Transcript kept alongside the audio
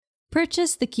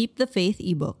Purchase the Keep the Faith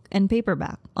ebook and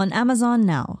paperback on Amazon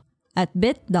now at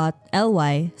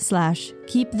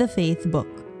bit.ly/keepthefaithbook.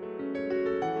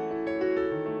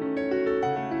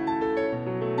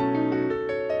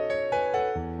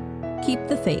 Keep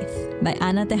the Faith by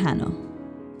Ana Tejano.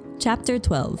 Chapter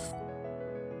 12.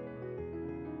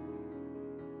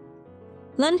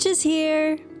 Lunch is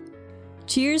here!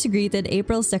 Cheers greeted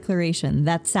April's declaration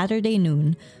that Saturday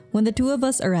noon when the two of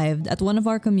us arrived at one of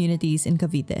our communities in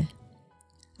Cavite.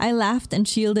 I laughed and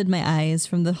shielded my eyes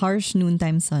from the harsh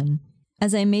noontime sun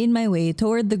as I made my way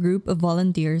toward the group of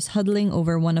volunteers huddling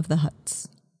over one of the huts.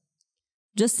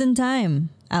 "Just in time,"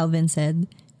 Alvin said,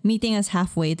 meeting us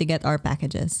halfway to get our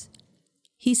packages.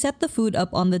 He set the food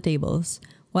up on the tables,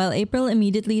 while April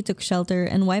immediately took shelter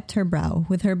and wiped her brow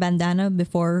with her bandana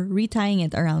before retying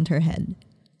it around her head.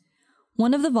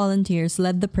 One of the volunteers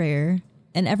led the prayer,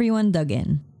 and everyone dug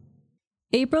in.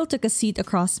 April took a seat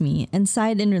across me and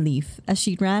sighed in relief as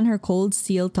she ran her cold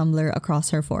steel tumbler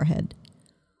across her forehead.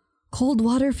 "Cold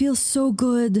water feels so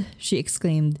good," she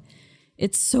exclaimed.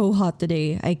 "It's so hot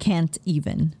today, I can't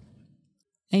even."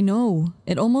 "I know,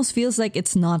 it almost feels like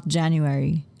it's not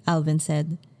January," Alvin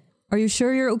said. "Are you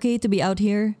sure you're okay to be out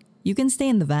here? You can stay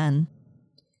in the van."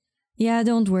 "Yeah,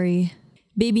 don't worry.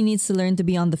 Baby needs to learn to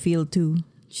be on the field too,"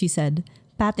 she said,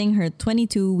 patting her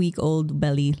 22-week-old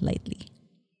belly lightly.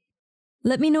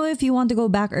 "Let me know if you want to go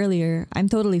back earlier. I'm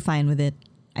totally fine with it,"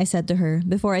 I said to her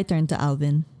before I turned to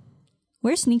Alvin.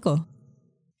 "Where's Nico?"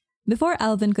 Before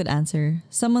Alvin could answer,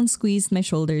 someone squeezed my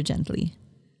shoulder gently.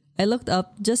 I looked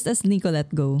up just as Nico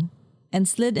let go and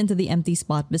slid into the empty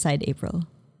spot beside April.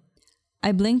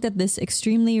 I blinked at this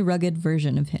extremely rugged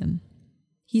version of him.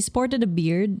 He sported a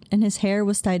beard and his hair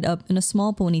was tied up in a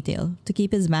small ponytail to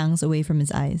keep his bangs away from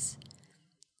his eyes.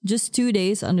 Just 2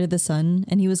 days under the sun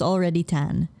and he was already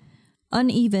tan.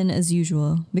 Uneven as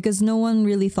usual because no one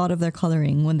really thought of their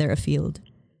coloring when they're afield.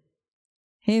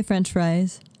 "Hey, French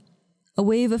fries." A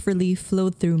wave of relief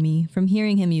flowed through me from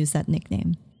hearing him use that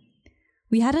nickname.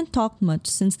 We hadn't talked much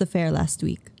since the fair last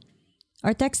week.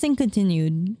 Our texting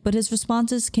continued, but his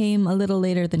responses came a little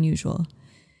later than usual.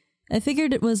 I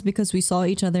figured it was because we saw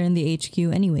each other in the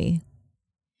HQ anyway.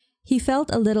 He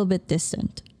felt a little bit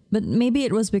distant, but maybe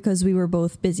it was because we were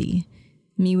both busy.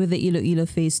 Me with the Iloilo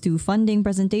Phase 2 funding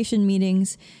presentation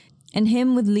meetings, and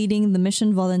him with leading the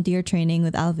mission volunteer training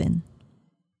with Alvin.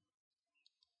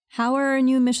 "How are our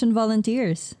new mission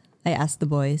volunteers?" I asked the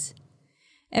boys.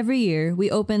 Every year, we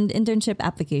opened internship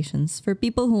applications for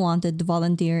people who wanted to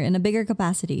volunteer in a bigger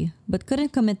capacity but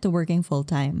couldn't commit to working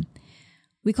full-time.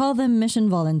 We call them mission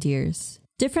volunteers,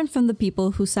 different from the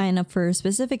people who sign up for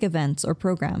specific events or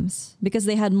programs because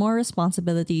they had more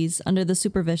responsibilities under the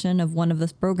supervision of one of the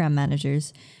program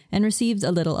managers and received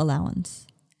a little allowance.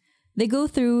 They go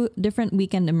through different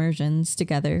weekend immersions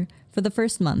together for the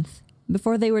first month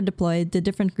before they were deployed to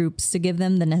different groups to give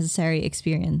them the necessary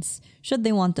experience, should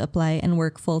they want to apply and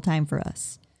work full-time for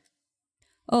us.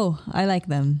 "Oh, I like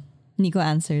them," Nico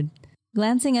answered,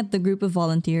 glancing at the group of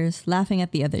volunteers laughing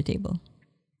at the other table.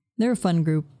 "They're a fun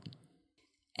group.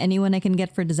 Anyone I can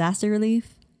get for disaster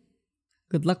relief?"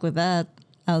 "Good luck with that,"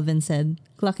 Alvin said,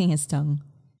 clucking his tongue.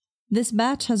 "This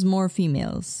batch has more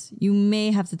females. You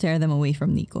may have to tear them away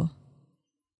from Nico."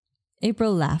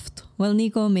 April laughed, while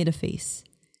Nico made a face.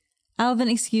 Alvin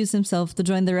excused himself to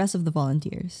join the rest of the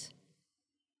volunteers.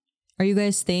 "Are you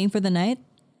guys staying for the night?"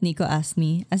 Nico asked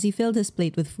me as he filled his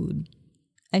plate with food.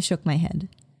 I shook my head.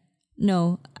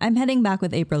 "No, I'm heading back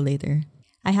with April later.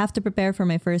 I have to prepare for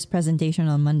my first presentation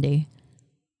on Monday."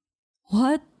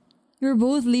 "What? You're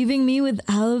both leaving me with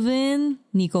Alvin?"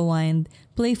 Nico whined,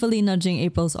 playfully nudging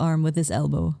April's arm with his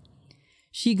elbow.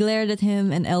 She glared at him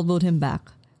and elbowed him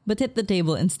back, but hit the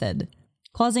table instead,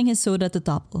 causing his soda to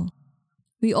topple.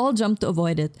 We all jumped to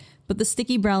avoid it, but the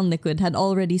sticky brown liquid had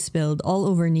already spilled all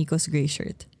over Nico's gray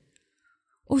shirt.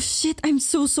 "Oh shit, I'm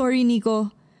so sorry,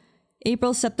 Nico."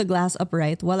 April set the glass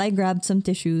upright while I grabbed some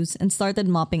tissues and started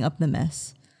mopping up the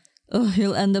mess. "Ugh,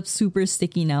 you'll end up super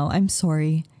sticky now, I'm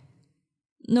sorry."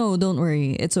 "No, don't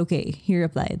worry, it's okay," he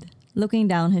replied, looking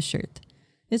down his shirt.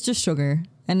 "It's just sugar,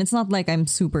 and it's not like I'm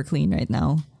super clean right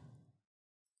now."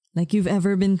 "Like you've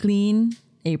ever been clean?"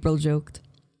 April joked.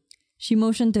 She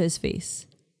motioned to his face.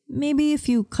 "Maybe if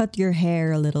you cut your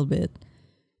hair a little bit."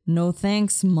 "No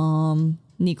thanks, Mom,"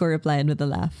 Nico replied with a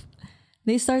laugh.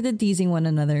 They started teasing one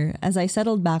another as I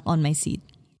settled back on my seat,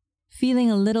 feeling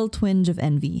a little twinge of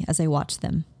envy as I watched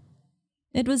them.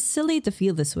 It was silly to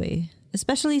feel this way,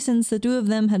 especially since the two of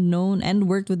them had known and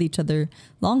worked with each other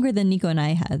longer than Nico and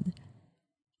I had.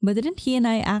 But didn't he and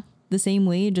I act the same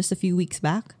way just a few weeks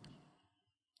back?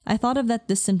 I thought of that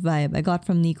distant vibe I got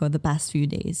from Nico the past few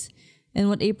days, and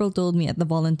what April told me at the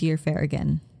volunteer fair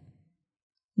again.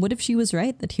 What if she was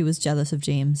right that he was jealous of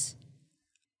James?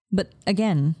 But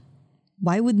again,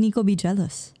 why would Nico be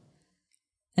jealous?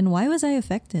 And why was I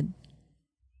affected?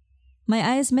 My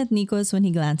eyes met Nico's when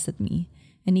he glanced at me,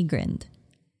 and he grinned.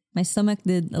 My stomach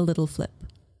did a little flip.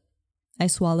 I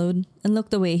swallowed and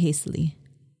looked away hastily.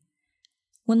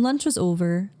 When lunch was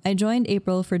over, I joined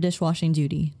April for dishwashing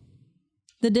duty.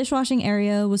 The dishwashing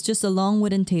area was just a long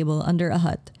wooden table under a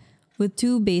hut, with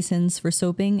 2 basins for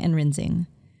soaping and rinsing.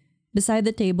 Beside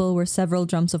the table were several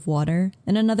drums of water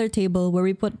and another table where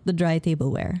we put the dry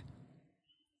tableware.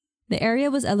 The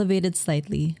area was elevated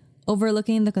slightly,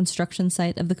 overlooking the construction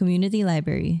site of the community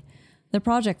library, the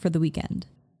project for the weekend.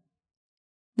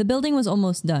 The building was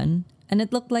almost done, and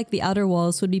it looked like the outer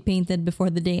walls would be painted before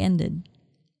the day ended.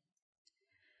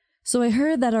 "So I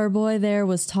heard that our boy there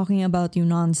was talking about you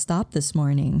non-stop this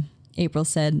morning," April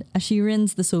said as she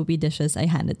rinsed the soapy dishes I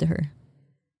handed to her.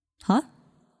 "Huh?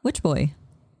 Which boy?"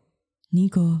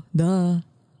 "Nico, duh."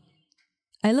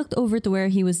 I looked over to where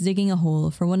he was digging a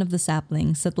hole for one of the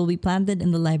saplings that will be planted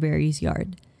in the library's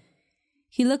yard.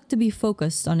 He looked to be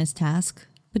focused on his task,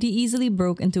 but he easily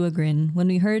broke into a grin when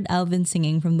we heard Alvin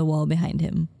singing from the wall behind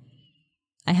him.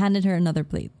 I handed her another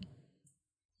plate.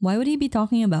 Why would he be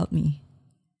talking about me?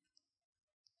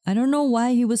 "I don't know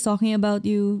why he was talking about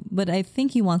you, but I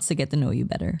think he wants to get to know you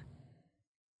better."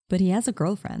 "But he has a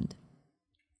girlfriend."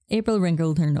 April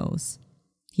wrinkled her nose.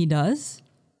 "He does?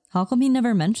 How come he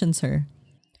never mentions her?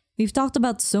 We've talked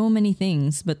about so many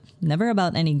things, but never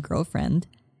about any girlfriend."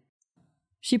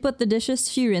 She put the dishes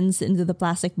she rinsed into the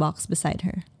plastic box beside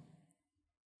her.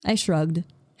 I shrugged,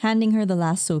 handing her the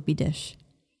last soapy dish.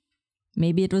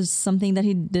 Maybe it was something that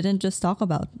he didn't just talk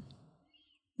about.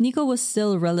 Nico was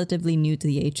still relatively new to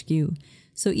the HQ,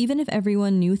 so even if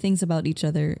everyone knew things about each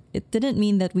other, it didn't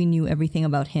mean that we knew everything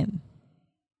about him.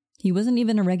 He wasn't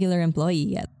even a regular employee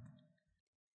yet.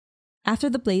 After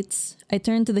the plates, I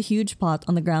turned to the huge pot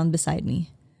on the ground beside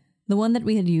me, the one that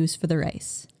we had used for the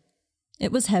rice.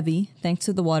 It was heavy, thanks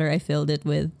to the water I filled it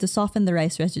with to soften the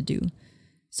rice residue,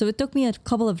 so it took me a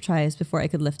couple of tries before I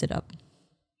could lift it up.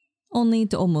 Only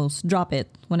to almost drop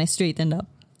it when I straightened up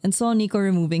and saw Nico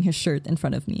removing his shirt in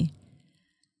front of me.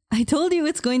 "I told you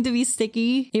it's going to be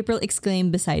sticky," April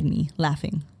exclaimed beside me,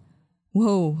 laughing.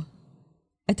 "Whoa."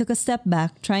 I took a step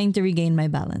back, trying to regain my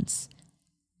balance.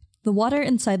 The water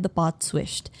inside the pot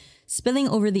swished, spilling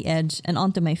over the edge and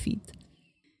onto my feet.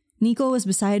 Nico was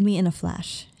beside me in a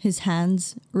flash, his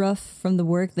hands, rough from the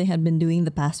work they had been doing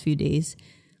the past few days,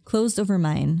 closed over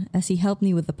mine as he helped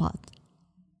me with the pot.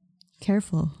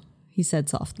 "Careful," he said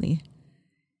softly.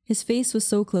 His face was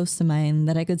so close to mine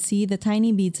that I could see the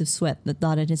tiny beads of sweat that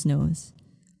dotted his nose.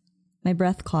 My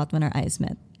breath caught when our eyes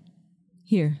met.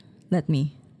 "Here, let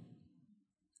me."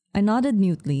 I nodded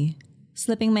mutely,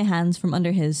 slipping my hands from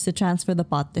under his to transfer the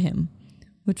pot to him,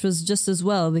 which was just as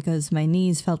well because my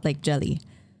knees felt like jelly.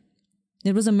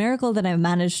 It was a miracle that I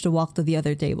managed to walk to the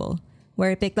other table,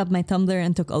 where I picked up my tumbler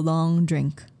and took a long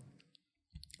drink.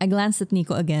 I glanced at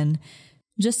Nico again,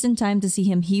 just in time to see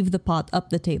him heave the pot up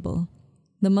the table,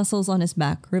 the muscles on his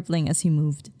back rippling as he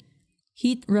moved.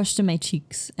 Heat rushed to my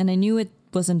cheeks, and I knew it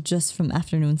wasn't just from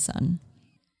afternoon sun.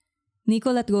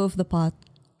 Nico let go of the pot,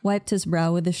 wiped his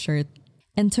brow with his shirt,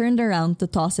 and turned around to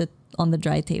toss it on the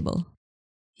dry table.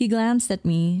 He glanced at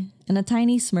me, and a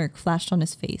tiny smirk flashed on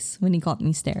his face when he caught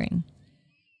me staring.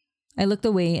 I looked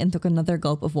away and took another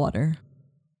gulp of water.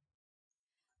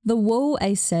 The whoa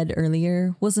I said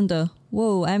earlier wasn't a,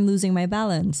 "Whoa, I'm losing my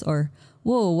balance," or,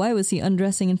 "Whoa, why was he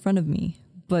undressing in front of me?"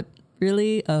 But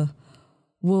really a,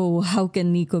 "Whoa, how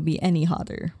can Nico be any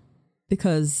hotter?"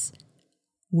 Because,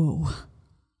 whoa.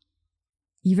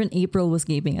 Even April was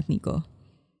gaping at Nico.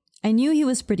 I knew he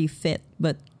was pretty fit,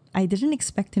 but I didn't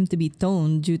expect him to be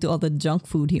toned due to all the junk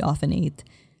food he often ate.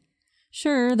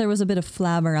 Sure, there was a bit of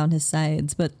flab around his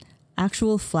sides, but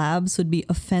actual flabs would be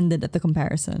offended at the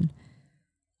comparison.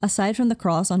 Aside from the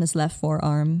cross on his left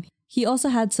forearm, he also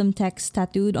had some text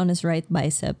tattooed on his right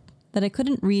bicep that I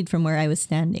couldn't read from where I was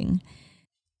standing,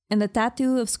 and the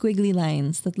tattoo of squiggly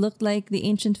lines that looked like the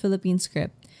ancient Philippine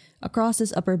script across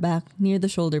his upper back near the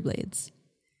shoulder blades.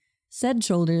 Said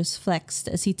shoulders flexed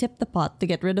as he tipped the pot to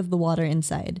get rid of the water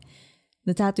inside,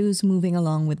 the tattoos moving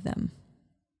along with them.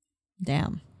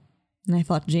 Damn. And I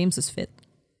thought James was fit.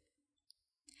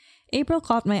 April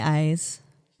caught my eyes,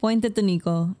 pointed to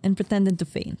Nico, and pretended to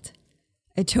faint.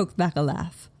 I choked back a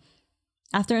laugh.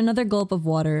 After another gulp of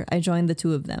water, I joined the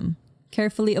two of them,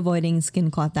 carefully avoiding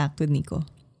skin contact with Nico.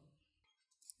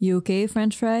 "You okay,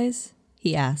 French fries?"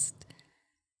 he asked.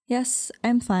 "Yes,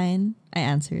 I'm fine," I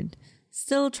answered,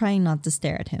 still trying not to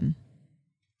stare at him.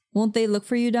 Won't they look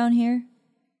for you down here?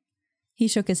 He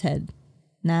shook his head.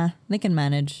 Nah, they can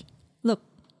manage. Look.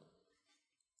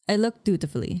 I looked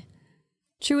dutifully.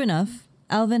 True enough,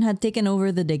 Alvin had taken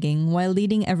over the digging while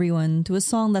leading everyone to a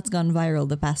song that's gone viral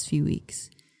the past few weeks.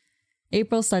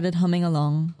 April started humming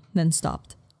along, then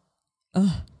stopped.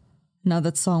 Ugh, now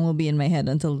that song will be in my head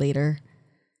until later.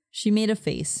 She made a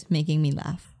face, making me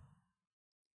laugh.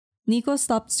 Nico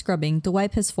stopped scrubbing to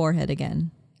wipe his forehead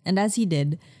again, and as he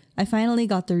did, I finally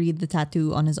got to read the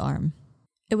tattoo on his arm.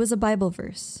 It was a Bible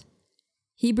verse.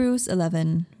 Hebrews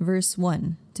 11, verse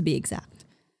 1, to be exact.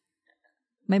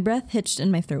 My breath hitched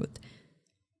in my throat.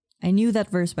 I knew that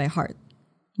verse by heart.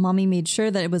 Mommy made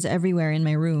sure that it was everywhere in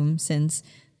my room since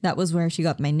that was where she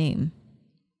got my name.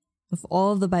 Of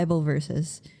all the Bible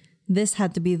verses, this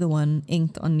had to be the one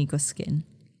inked on Nico's skin.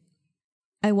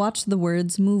 I watched the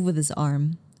words move with his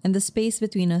arm, and the space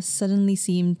between us suddenly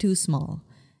seemed too small,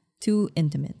 too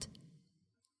intimate.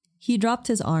 He dropped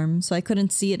his arm so I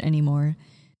couldn't see it anymore,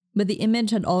 but the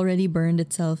image had already burned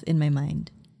itself in my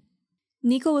mind.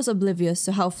 Nico was oblivious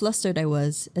to how flustered I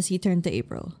was as he turned to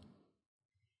April.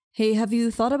 Hey, have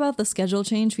you thought about the schedule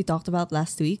change we talked about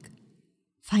last week?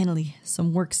 Finally,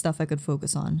 some work stuff I could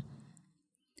focus on.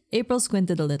 April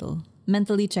squinted a little,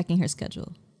 mentally checking her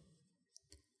schedule.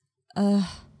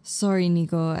 Sorry,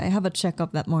 Nico, I have a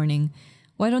checkup that morning.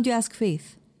 Why don't you ask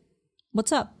Faith?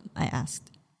 What's up? I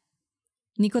asked.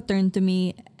 Nico turned to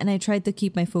me, and I tried to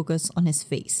keep my focus on his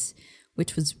face,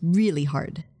 which was really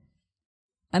hard.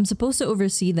 I'm supposed to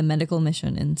oversee the medical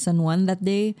mission in San Juan that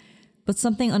day, but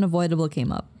something unavoidable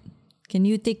came up. Can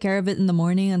you take care of it in the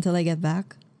morning until I get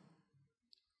back?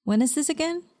 When is this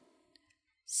again?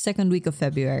 2nd week of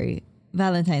February.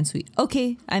 Valentine's week.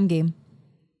 Okay, I'm game.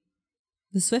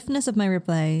 The swiftness of my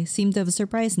reply seemed to have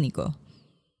surprised Nico.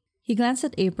 He glanced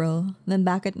at April, then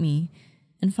back at me,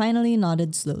 and finally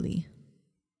nodded slowly.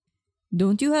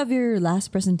 Don't you have your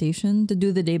last presentation to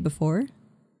do the day before?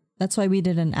 That's why we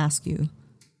didn't ask you.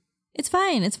 It's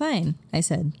fine, I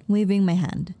said, waving my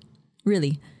hand.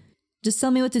 Really, just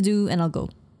tell me what to do and I'll go.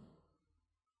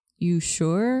 You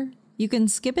sure? You can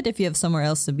skip it if you have somewhere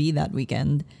else to be that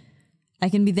weekend. I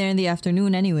can be there in the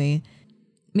afternoon anyway.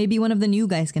 Maybe one of the new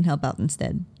guys can help out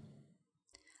instead.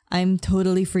 I'm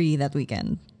totally free that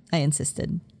weekend, I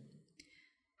insisted.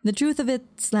 The truth of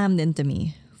it slammed into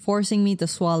me, forcing me to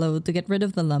swallow to get rid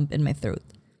of the lump in my throat.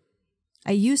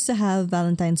 I used to have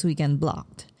Valentine's weekend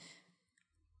blocked.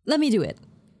 Let me do it.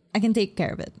 I can take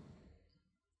care of it.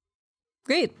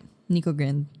 Great, Nico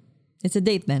grinned. It's a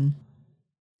date then.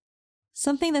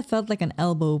 Something that felt like an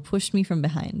elbow pushed me from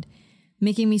behind,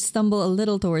 making me stumble a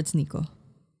little towards Nico.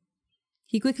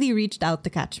 He quickly reached out to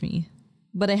catch me,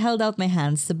 but I held out my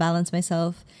hands to balance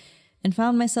myself and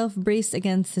found myself braced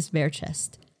against his bare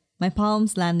chest, my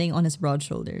palms landing on his broad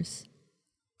shoulders.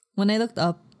 When I looked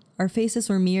up, our faces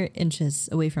were mere inches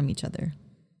away from each other.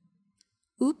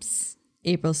 Oops,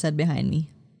 April said behind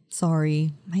me.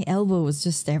 Sorry, my elbow was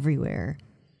just everywhere.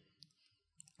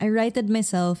 I righted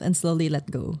myself and slowly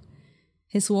let go.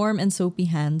 His warm and soapy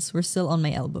hands were still on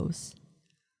my elbows.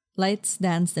 Lights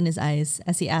danced in his eyes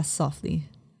as he asked softly,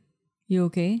 You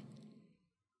okay?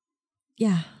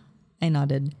 Yeah, I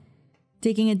nodded,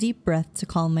 taking a deep breath to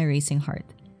calm my racing heart.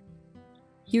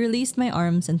 He released my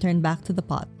arms and turned back to the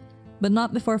pot, but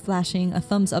not before flashing a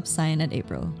thumbs-up sign at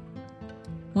April.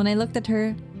 When I looked at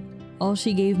her, all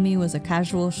she gave me was a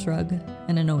casual shrug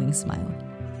and a knowing smile.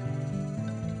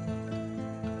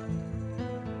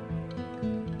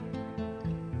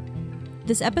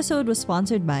 This episode was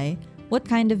sponsored by What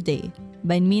Kind of Day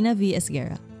by Mina V.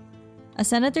 Esguerra. A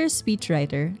senator's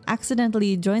speechwriter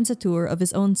accidentally joins a tour of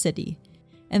his own city,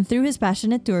 and through his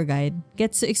passionate tour guide,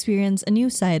 gets to experience a new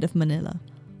side of Manila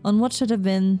on what should have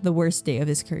been the worst day of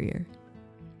his career.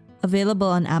 Available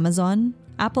on Amazon,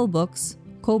 Apple Books,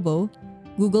 Kobo,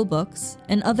 Google Books,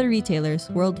 and other retailers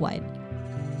worldwide.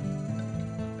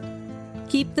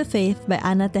 Keep the Faith by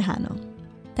Ana Tejano.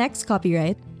 Text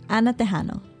copyright Ana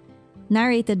Tejano.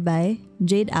 Narrated by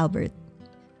Jade Albert.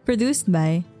 Produced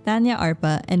by Tanya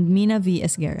Arpa and Mina V.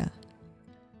 Esguerra.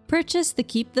 Purchase the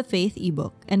Keep the Faith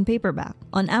ebook and paperback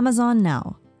on Amazon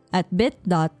now at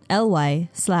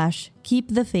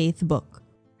bit.ly/keepthefaithbook.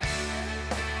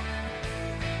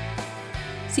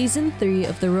 Season 3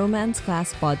 of the Romance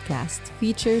Class podcast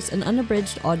features an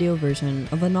unabridged audio version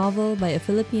of a novel by a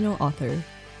Filipino author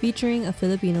featuring a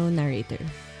Filipino narrator.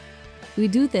 We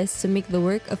do this to make the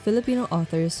work of Filipino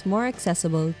authors more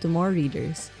accessible to more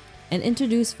readers and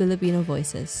introduce Filipino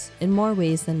voices in more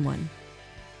ways than one.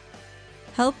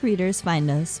 Help readers find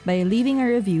us by leaving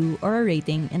a review or a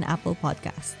rating in Apple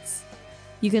Podcasts.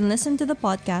 You can listen to the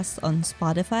podcast on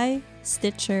Spotify,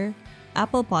 Stitcher,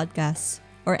 Apple Podcasts,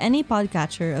 or any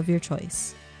podcatcher of your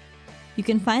choice. You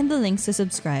can find the links to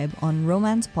subscribe on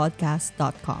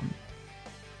romancepodcast.com.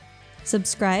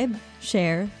 Subscribe,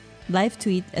 share, live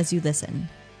tweet as you listen.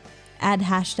 Add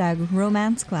hashtag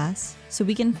 #romanceclass so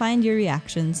we can find your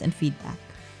reactions and feedback.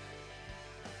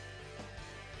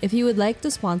 If you would like to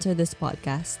sponsor this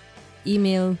podcast,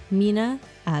 email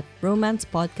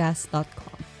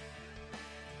mina@romancepodcast.com.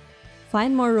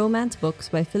 Find more romance books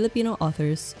by Filipino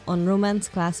authors on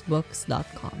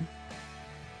romanceclassbooks.com.